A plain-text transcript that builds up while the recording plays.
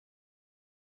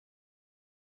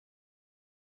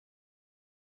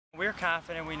we're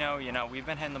confident. We know, we've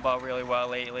been hitting the ball really well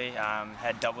lately.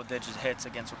 Had double-digit hits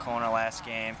against Wacona last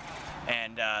game,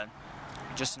 and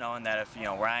just knowing that if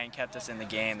Ryan kept us in the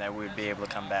game, that we would be able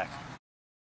to come back.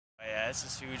 Yeah, this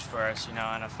is huge for us.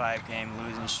 On a 5-game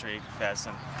losing streak, we've had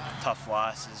some tough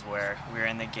losses where we were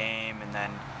in the game and then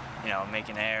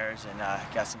making errors and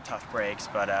got some tough breaks.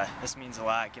 But this means a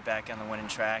lot. Get back on the winning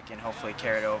track and hopefully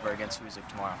carry it over against Hoosick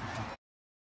tomorrow.